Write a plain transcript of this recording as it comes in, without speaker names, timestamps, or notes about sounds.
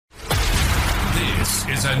This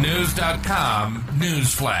is a News.com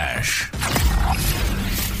news flash.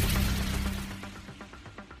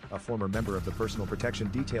 A former member of the personal protection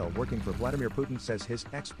detail working for Vladimir Putin says his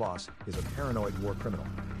ex-boss is a paranoid war criminal.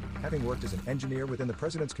 Having worked as an engineer within the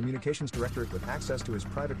president's communications directorate with access to his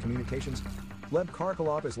private communications, Gleb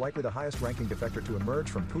Karakulov is likely the highest-ranking defector to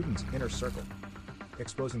emerge from Putin's inner circle.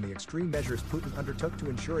 Exposing the extreme measures Putin undertook to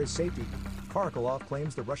ensure his safety, Karakulov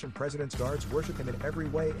claims the Russian president's guards worship him in every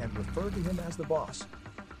way and refer to him as the boss.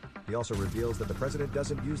 He also reveals that the president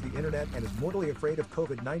doesn't use the internet and is mortally afraid of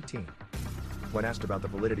COVID-19. When asked about the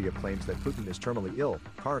validity of claims that Putin is terminally ill,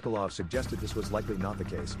 Karakulov suggested this was likely not the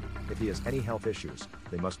case. If he has any health issues,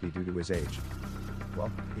 they must be due to his age.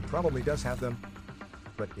 Well, he probably does have them,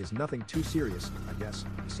 but is nothing too serious, I guess,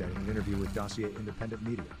 he said in an interview with Dossier Independent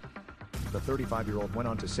Media. The 35-year-old went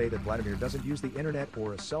on to say that Vladimir doesn't use the internet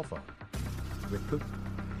or a cell phone. With Putin,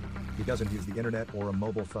 he doesn't use the internet or a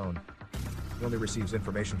mobile phone. He only receives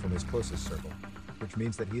information from his closest circle, which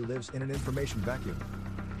means that he lives in an information vacuum.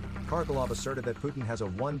 Karakulov asserted that Putin has a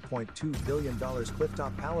 $1.2 billion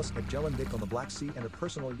clifftop palace at Jelendik on the Black Sea and a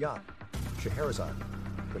personal yacht, Scheherazade,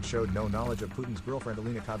 but showed no knowledge of Putin's girlfriend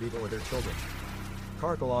Alina Kabiba or their children.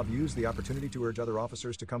 Karakulov used the opportunity to urge other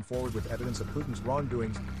officers to come forward with evidence of Putin's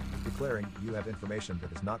wrongdoings, declaring, "You have information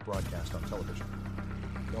that is not broadcast on television."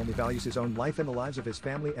 He only values his own life and the lives of his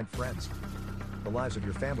family and friends. The lives of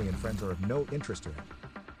your family and friends are of no interest to him.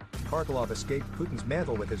 Karakulov escaped Putin's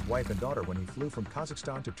mantle with his wife and daughter when he flew from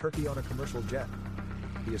Kazakhstan to Turkey on a commercial jet.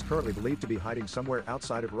 He is currently believed to be hiding somewhere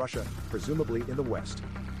outside of Russia, presumably in the West.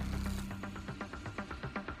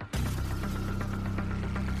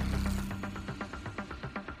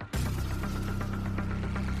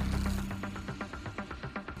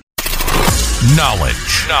 Knowledge.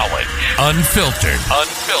 Unfiltered.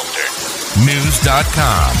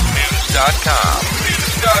 News.com.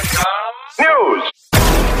 News.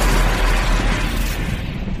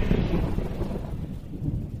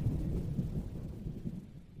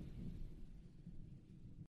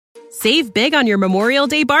 Save big on your Memorial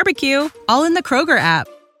Day barbecue, all in the Kroger app.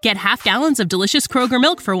 Get half gallons of delicious Kroger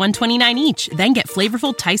milk for $1.29 each. Then get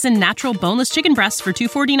flavorful Tyson natural boneless chicken breasts for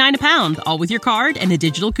 $2.49 a pound, all with your card and a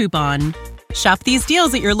digital coupon. Shop these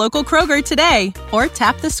deals at your local Kroger today, or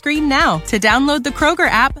tap the screen now to download the Kroger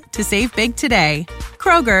app to save big today.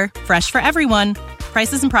 Kroger, fresh for everyone.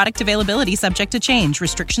 Prices and product availability subject to change.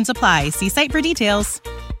 Restrictions apply. See site for details.